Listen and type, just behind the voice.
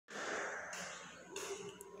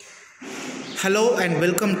Hello and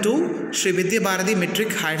welcome to Sri Vidya Bharati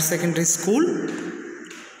Metric Higher Secondary School,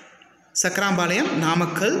 Sakrambalayam,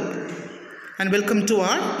 Namakkal, and welcome to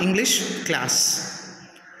our English class.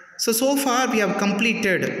 So far we have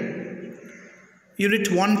completed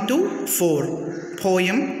Unit 1 to 4,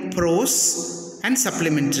 Poem, Prose and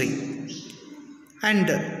Supplementary. And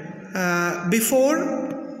before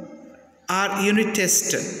our unit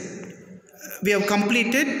test, we have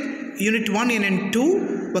completed Unit 1 and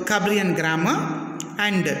 2, Vocabulary and Grammar,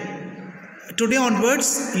 and today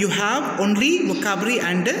onwards you have only vocabulary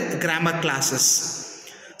and grammar classes.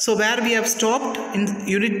 So where we have stopped in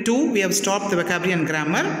Unit 2, we have stopped the vocabulary and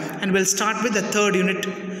grammar, and we'll start with the third unit,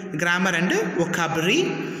 grammar and vocabulary.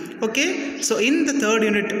 Okay, so in the third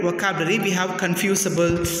unit vocabulary we have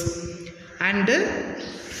confusables and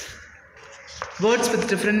words with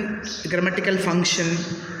different grammatical function,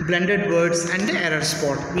 blended words and error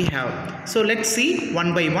spot we have. So let's see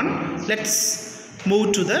one by one. Let's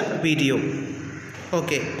move to the video.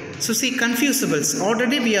 Okay, so see confusables.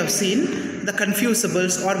 Already we have seen the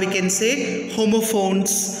confusables, or we can say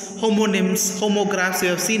homophones, homonyms, homographs we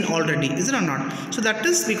have seen already, is it or not? So that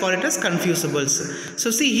is, we call it as confusables. So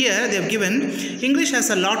see here they have given English has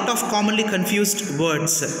a lot of commonly confused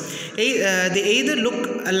words. They either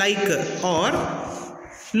look alike or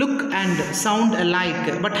look and sound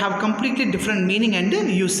alike but have completely different meaning and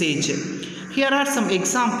usage. Here are some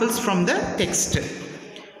examples from the text.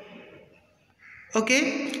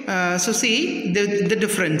 Okay, so see the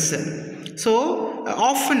difference. So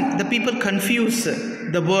often the people confuse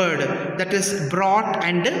the word that is brought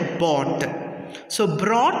and bought. So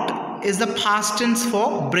brought is the past tense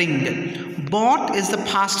for bring, bought is the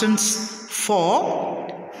past tense for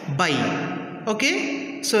buy.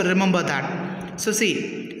 Okay, so remember that. So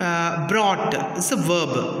see, brought is a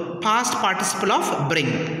verb, past participle of bring.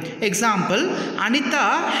 Example, Anita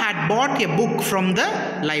had bought a book from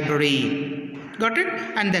the library. Got it?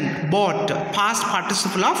 And then bought, past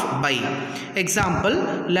participle of buy. Example,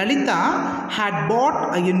 Lalita had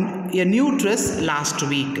bought a new dress last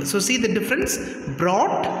week. So see the difference,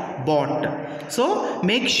 brought, bought. So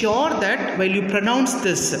make sure that while you pronounce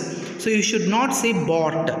this, so you should not say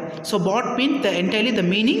bought. So bought means entirely the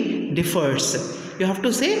meaning differs. You have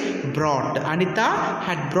to say brought. Anita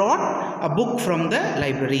had brought a book from the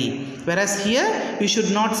library. Whereas here you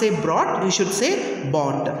should not say brought, you should say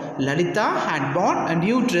bought. Lalita had bought a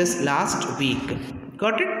new dress last week.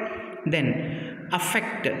 Got it? Then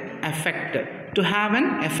affect, to have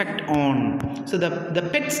an effect on. So the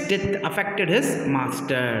pet's death affected his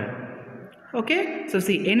master. Okay, so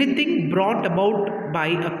see, anything brought about by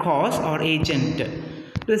a cause or agent.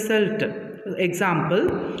 Result.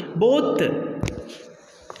 Example, both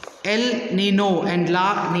El Nino and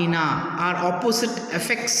La Nina are opposite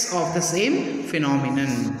effects of the same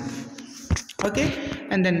phenomenon. Okay,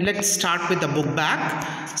 and then let's start with the book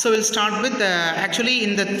back. So we'll start with actually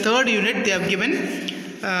in the third unit they have given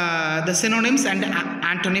the synonyms and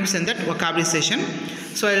antonyms in that vocabulary session.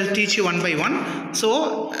 So I'll teach you one by one.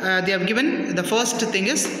 So they have given, the first thing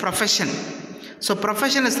is profession. So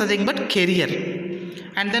profession is nothing but career.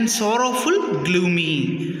 And then sorrowful,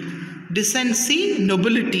 gloomy, decency,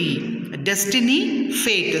 nobility, destiny,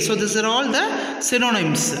 fate. So these are all the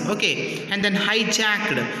synonyms. Okay, and then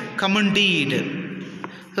hijacked, commandeered.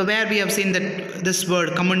 So where we have seen that this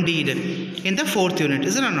word commandeered in the fourth unit,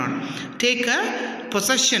 is it or not? Take a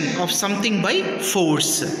possession of something by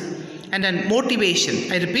force. And then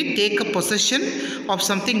motivation, I repeat, take a possession of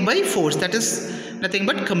something by force, that is nothing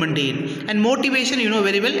but commandeer. And motivation, you know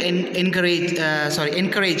very well,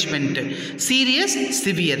 encouragement, serious,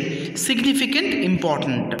 severe, significant,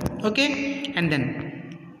 important. Okay, and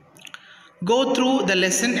then go through the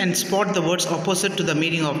lesson and spot the words opposite to the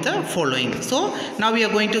meaning of the following. So now we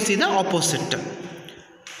are going to see the opposite.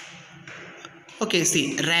 Okay,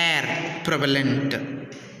 see, rare, prevalent.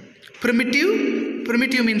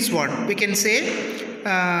 Primitive means what? We can say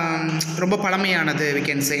ரொம்ப பழமையானது, we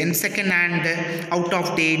can say, and second hand, out of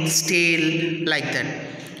date, stale, like that.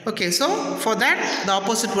 Okay, so for that the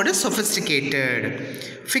opposite word is sophisticated.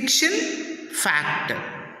 Fiction, fact.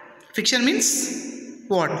 Fiction means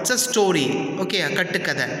what? It's a story. Okay, a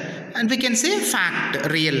kattukada. And we can say fact,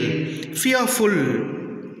 real. Fearful,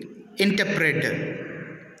 interpret.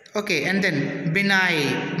 Okay, and then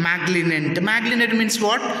benign, malignant means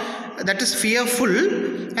what? That is fearful,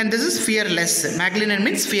 and this is fearless. Malignant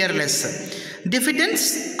means fearless.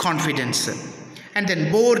 Diffidence, confidence. And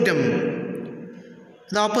then boredom.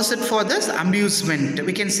 The opposite for this, amusement.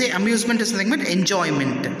 We can say amusement is nothing but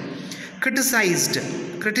enjoyment. Criticized.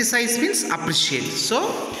 Criticize means appreciate. So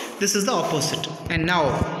this is the opposite. And now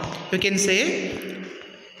we can say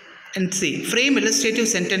And see, frame illustrative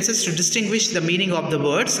sentences to distinguish the meaning of the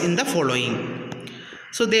words in the following.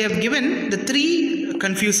 So they have given the three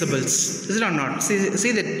confusables, is it or not?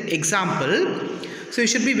 See the example. So you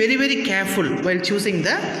should be very, very careful while choosing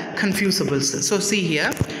the confusables. So see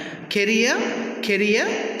here, career,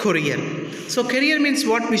 courier. So career means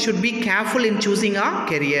what? We should be careful in choosing our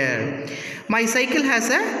career. My cycle has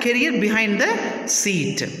a carrier behind the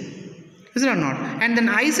seat. Is it or not? And then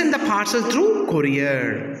I send the parcel through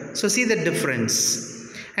courier. So see the difference.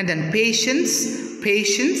 And then patience,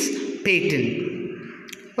 patent.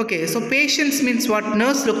 Okay, so patience means what?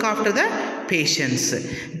 Nurse look after the patients.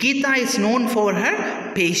 Geeta is known for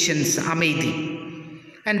her patience, Amedi.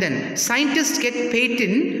 And then scientists get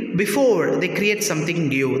patent before they create something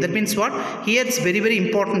new. That means what? Here it's very, very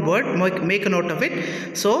important word. Make a note of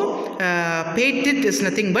it. So patent is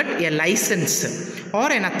nothing but a license or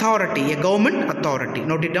an authority, a government authority.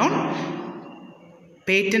 Note it down.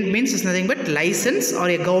 Patent means is nothing but license or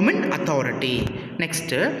a government authority.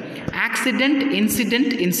 Next, accident,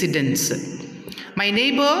 incident, incidents. My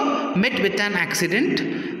neighbor met with an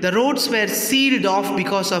accident. The roads were sealed off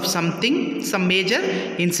because of something, some major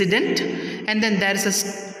incident, and then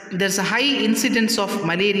there's a high incidence of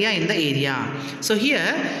malaria in the area. So here,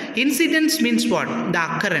 incidents means what?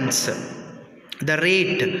 The occurrence, the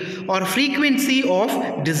rate or frequency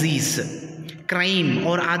of disease, crime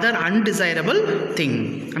or other undesirable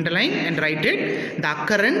thing. Underline and write it. The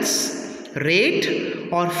occurrence, rate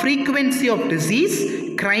or frequency of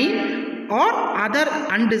disease, crime or other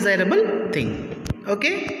undesirable thing.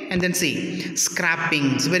 Okay, and then see,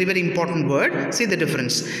 scrapping. It's a very, very important word. See the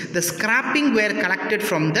difference. The scrapping were collected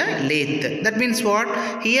from the lathe. That means what?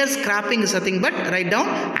 Here scrapping is nothing but, write down,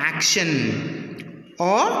 action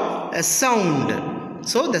or a sound.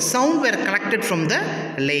 So the sound were collected from the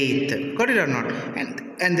lathe. Got it or not?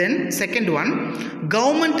 And then second one,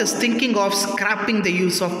 government is thinking of scrapping the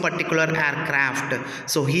use of particular aircraft.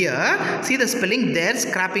 So here, see the spelling there,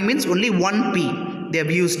 scrapping means only one P they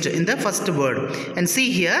have used in the first word. And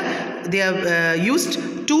see here, they have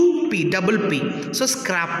used two P, double P. So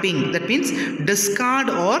scrapping, that means discard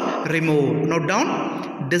or remove. Note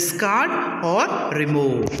down, discard or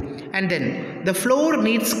remove. And then the floor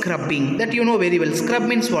needs scrubbing. That you know very well. Scrub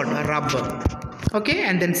means what? Rub. Okay,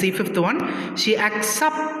 and then see fifth one. She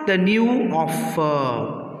accept the new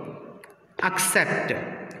offer. Accept.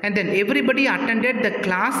 And then everybody attended the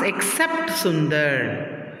class except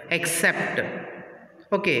Sundar. Except.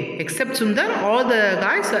 Okay, except Sundar, all the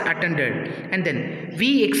guys attended. And then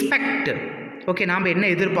we expect. Okay, நாம் என்ன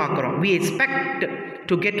எதிர்பார்க்கிறோம்? We expect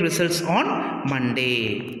to get results on Monday.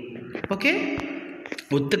 Okay.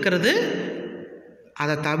 ஒத்துக்கிறது,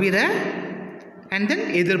 அதை தவிர, and then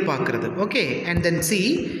எதிர்பார்க்கிறது. Okay, and then see,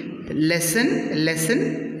 lesson,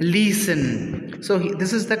 listen. So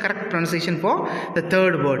this is the correct pronunciation for the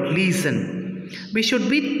third word, listen. We should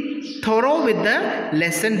be thorough with the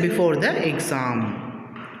lesson before the exam.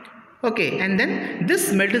 Okay, and then this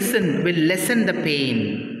medicine will lessen the pain.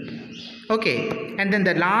 Okay, and then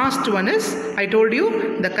the last one is, I told you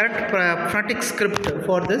the correct phonetic script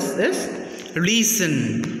for this is lesion.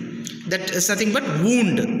 That is nothing but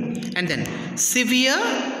wound. And then severe,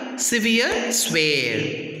 swear.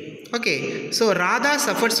 Okay, so Radha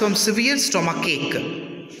suffers from severe stomachache.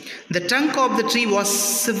 The trunk of the tree was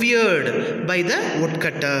severed by the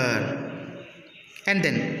woodcutter. And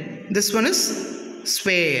then this one is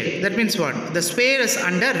spare. That means what? The spare is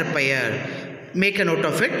under repair. Make a note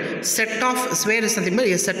of it. Set of, spare is something but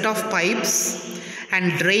a set of pipes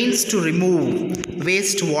and drains to remove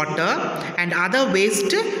waste water and other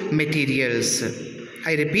waste materials.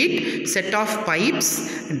 I repeat, set of pipes,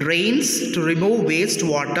 drains to remove waste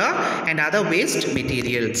water and other waste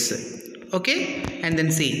materials. Okay, and then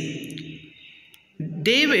see,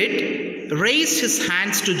 David raised his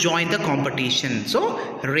hands to join the competition. So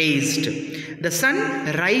raised. The sun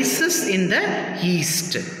rises in the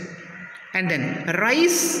east. And then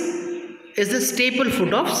rice is the staple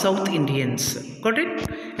food of South Indians. Got it?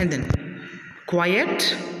 And then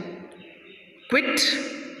quiet, quit,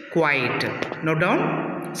 quiet. Note down.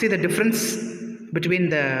 See the difference between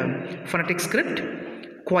the phonetic script.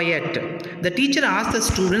 Quiet. The teacher asked the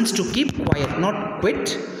students to keep quiet, not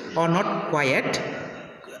quit or not quiet.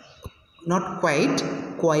 Not quite,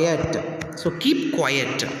 quiet. So keep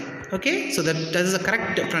quiet. Okay, so that is the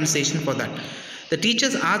correct pronunciation for that. The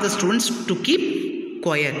teachers asked the students to keep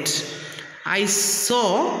quiet. I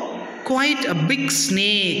saw quite a big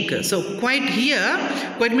snake. So quite here,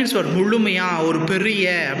 quite means what? Mulumaya or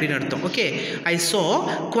periya அப்படினு அர்த்தம். Okay, I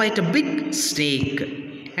saw quite a big snake.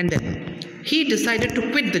 And then he decided to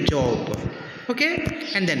quit the job. Okay,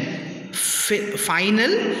 and then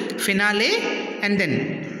final, finale, and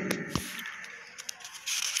then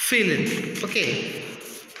fill in. Okay.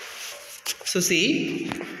 So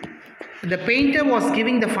see, the painter was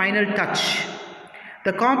giving the final touch.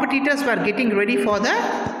 The competitors were getting ready for the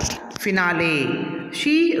finale.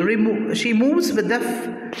 She moves with the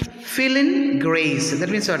fill-in grace. That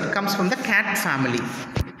means what comes from the cat family.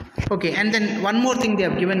 Okay, and then one more thing they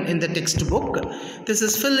have given in the textbook. This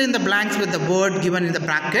is fill in the blanks with the word given in the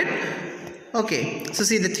bracket. Okay, so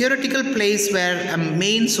see, the theoretical plays were a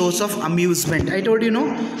main source of amusement. I told you,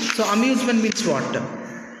 no? So amusement means what?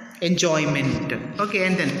 Enjoyment. Okay,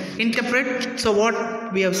 and then interpret. So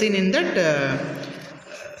what we have seen in that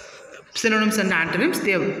synonyms and antonyms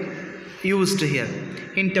they have used here.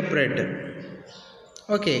 Interpret.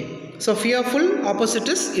 Okay, so fearful opposite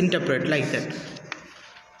is interpret, like that.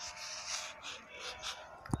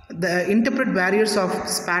 The interpret warriors of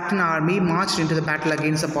Spartan army marched into the battle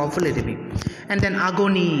against a powerful enemy. And then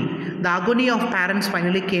agony. The agony of parents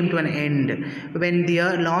finally came to an end when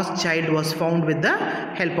their lost child was found with the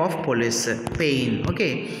help of police. Pain.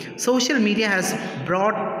 Okay. Social media has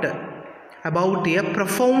brought about a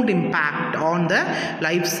profound impact on the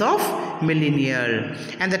lives of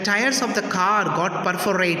millennials. And the tires of the car got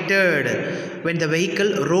perforated when the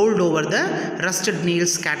vehicle rolled over the rusted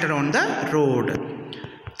nails scattered on the road.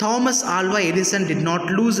 Thomas Alva Edison did not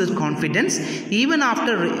lose his confidence even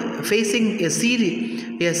after facing a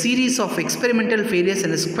series of experimental failures in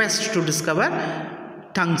his quest to discover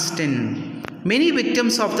tungsten. Many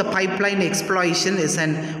victims of the pipeline explosion in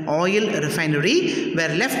an oil refinery were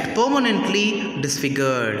left permanently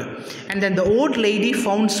disfigured. And then the old lady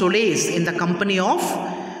found solace in the company of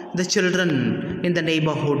the children in the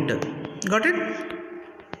neighborhood. Got it?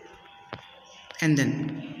 And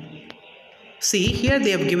then see, here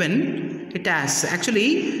they have given it as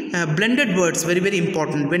actually blended words, very, very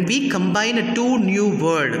important. When we combine two new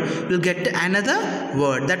words, we'll get another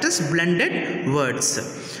word, that is blended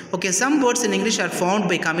words. Okay, some words in English are formed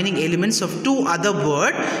by combining elements of two other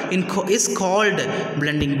words is called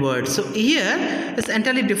blending words. So here it's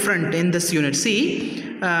entirely different in this unit. See,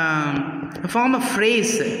 form a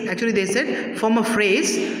phrase. Actually, they said form a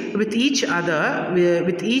phrase with each other,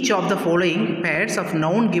 with each of the following pairs of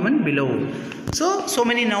noun given below. So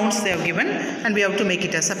many nouns they have given, and we have to make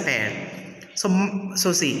it as a pair.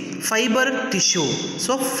 So see, fiber, tissue.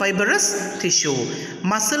 So fibrous tissue.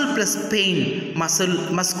 Muscle plus pain,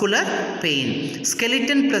 muscular pain.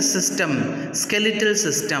 Skeleton plus system, skeletal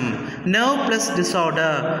system. Nerve plus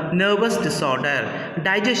disorder, nervous disorder.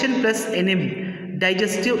 Digestion plus enema,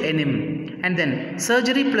 digestive enema. And then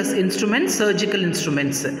surgery plus instruments, surgical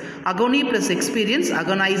instruments. Agony plus experience,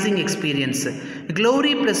 agonizing experience.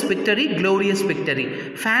 Glory plus victory, glorious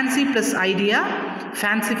victory. Fancy plus idea,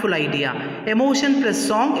 fanciful idea. Emotion plus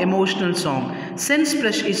song, emotional song. Sense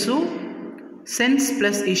plus issue,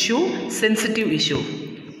 sensitive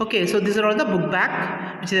issue. Okay, so these are all the book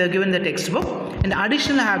back which they have given the textbook. And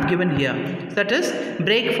additional I have given here, that is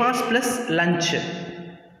breakfast plus lunch.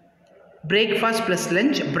 Breakfast plus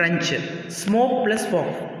lunch, brunch. Smoke plus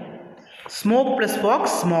fog. Smoke plus fog,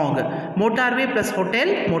 smog. Motorway plus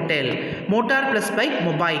hotel, motel. Motor plus bike,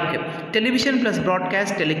 mobike. Television plus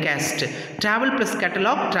broadcast, telecast. Travel plus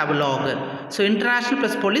catalog, travelogue. So international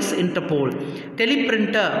plus police, Interpol.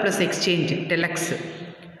 Teleprinter plus exchange, telex.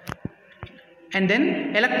 And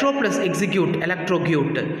then electro plus execute,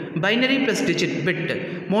 electrocute. Binary plus digit,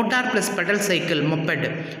 bit. Motor plus pedal cycle,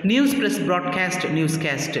 moped. News plus broadcast,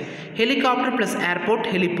 newscast. Helicopter plus airport,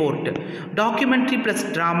 heliport. Documentary plus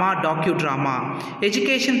drama, docudrama.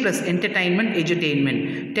 Education plus entertainment,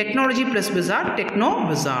 edutainment. Technology plus wizard, techno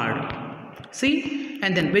wizard. See?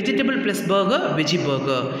 And then vegetable plus burger, veggie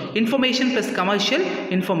burger. Information plus commercial,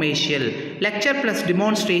 informational. Lecture plus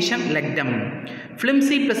demonstration, lectum.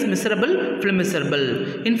 Flimsy plus miserable,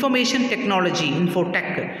 flimmiserable. Information technology,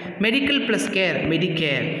 infotech. Medical plus care,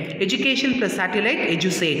 medicare. Education plus satellite,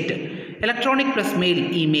 edusate. Electronic plus mail,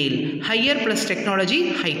 email. Higher plus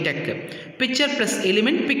technology, high tech. Picture plus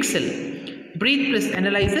element, pixel. Breathe plus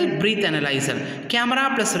analyzer, breath analyzer.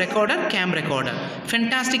 Camera plus recorder, cam recorder.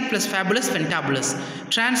 Fantastic plus fabulous, fantabulous.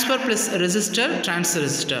 Transfer plus resistor,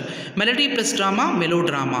 transresistor. Melody plus drama,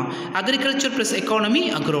 melodrama. Agriculture plus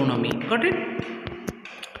economy, agronomy. Got it?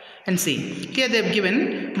 And see, here they have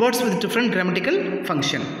given words with different grammatical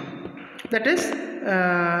function. That is,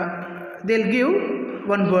 they'll give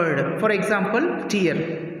one word. For example,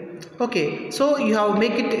 tear. Okay, so you have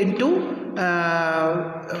make it into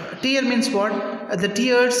tear means what? The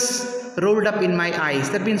tears rolled up in my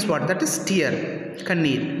eyes. That means what? That is tear,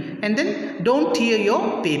 kanneer. And then don't tear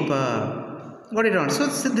your paper. Got it on. So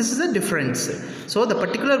this is a difference. So the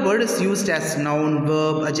particular word is used as noun,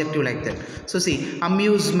 verb, adjective, like that. So see,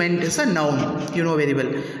 amusement is a noun, you know very well.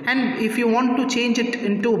 And if you want to change it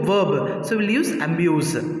into verb, so we'll use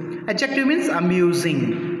amuse. Adjective means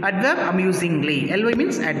amusing. Adverb, amusingly. Ly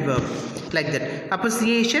means adverb, like that.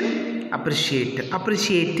 Appreciation, appreciate.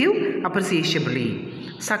 Appreciative, appreciably.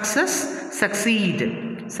 Success,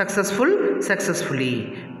 succeed. Successful,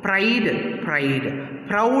 successfully. Pride, pride.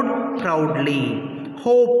 Proud, proudly.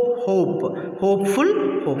 Hope, hope.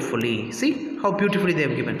 Hopeful, hopefully. See how beautifully they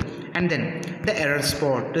have given. And then the error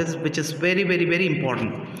spot, which is very, very, very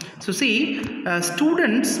important. So see,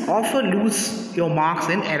 students often lose your marks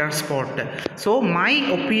in error spot. So my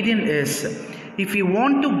opinion is, if you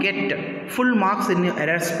want to get full marks in your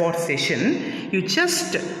error spot session, you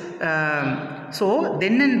just so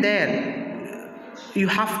then and there you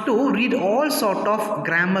have to read all sort of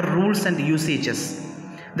grammar rules and usages,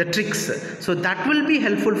 the tricks. So that will be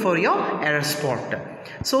helpful for your error spot.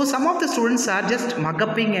 So some of the students are just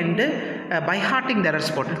mug-upping and by hearting the error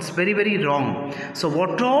spot. It's very, very wrong. So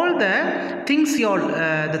what all the things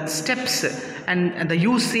the steps and the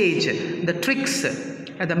usage, the tricks,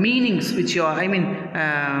 the meanings which you are,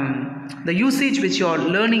 the usage which you are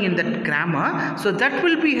learning in that grammar, so that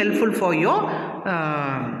will be helpful for your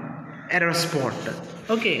error spot.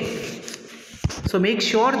 Okay. So make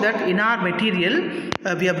sure that in our material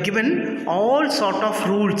we have given all sort of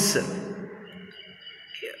rules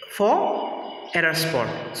for error spot.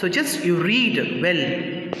 So just you read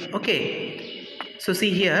well. Okay. So see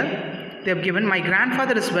here, they have given, my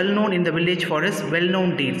grandfather is well known in the village for his well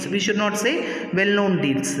known deeds. We should not say well known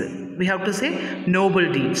deeds. We have to say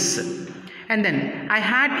noble deeds. And then I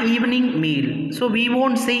had evening meal. So we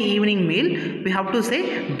won't say evening meal. We have to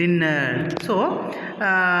say dinner. So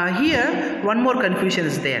here one more confusion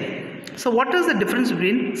is there. So what is the difference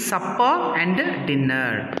between supper and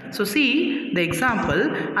dinner? So see the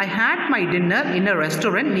example. I had my dinner in a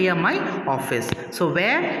restaurant near my office. So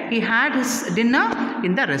where he had his dinner?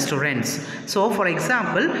 In the restaurants. So for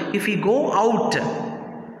example, if we go out,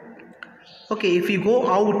 okay, if you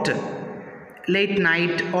go out late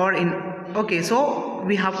night or in, okay, so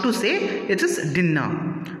we have to say it is dinner.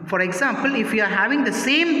 For example, if you are having the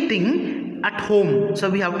same thing at home, so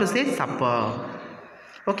we have to say supper.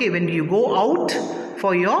 Okay, when you go out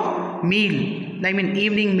for your meal,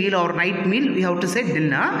 evening meal or night meal, we have to say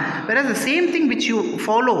dinner. Whereas the same thing which you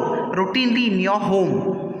follow routinely in your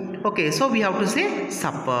home, okay, so we have to say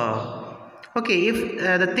supper. Okay, if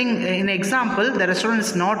the thing in example, the restaurant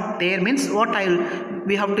is not there, means what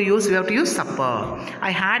we have to use supper.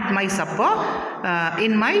 I had my supper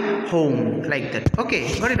in my home, like that.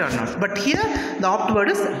 Okay, got it or not? But here the opt word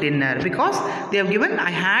is dinner, because they have given I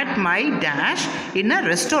had my dash in a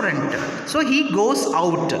restaurant. So he goes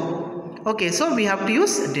out. Okay, so we have to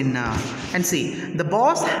use dinner. And see, the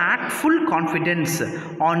boss had full confidence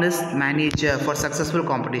on his manager for successful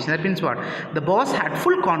competition. That means what? The boss had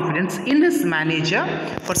full confidence in his manager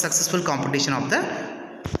for successful competition of the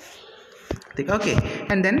thing. Okay,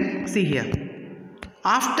 and then see here.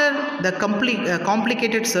 After the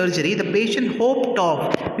complicated surgery, the patient hoped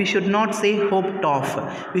of. We should not say hoped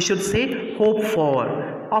of. We should say hope for.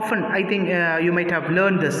 Often, I think you might have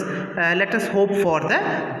learned this. Let us hope for the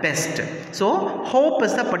best. So, hope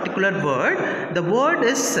is a particular word. The word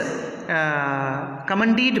is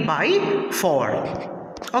commanded by for.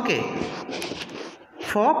 Okay.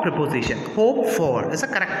 For preposition. Hope for is a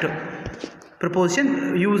correct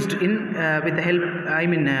preposition used in with the help.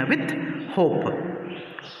 With hope.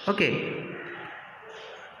 Okay.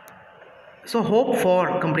 So hope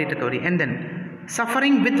for complete recovery. And then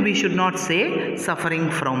suffering with, we should not say suffering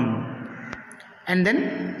from. And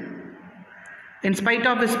then in spite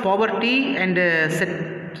of his poverty and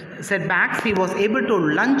setbacks, he was able to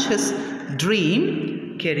launch his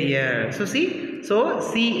dream career. So see, so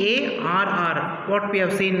CARR, what we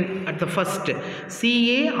have seen at the first,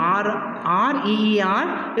 CARREER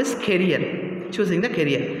is career, choosing the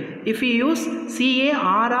career. If we use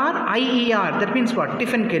CARRIER, that means what?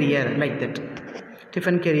 Tiffin career, like that.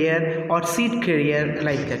 Tiffin career or seed career,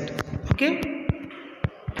 like that. Okay.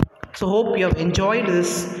 So hope you have enjoyed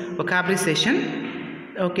this vocabulary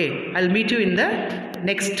session. Okay, I'll meet you in the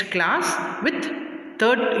next class with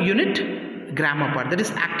third unit grammar part, that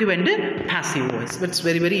is active and passive voice. That's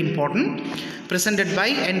very, very important. Presented by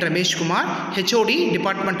N. Ramesh Kumar, HOD,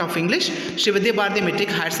 Department of English, Sri Vidya Bharati Metric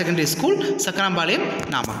Higher Secondary School, Sakrambalayam,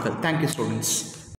 Namakkal. Thank you, students.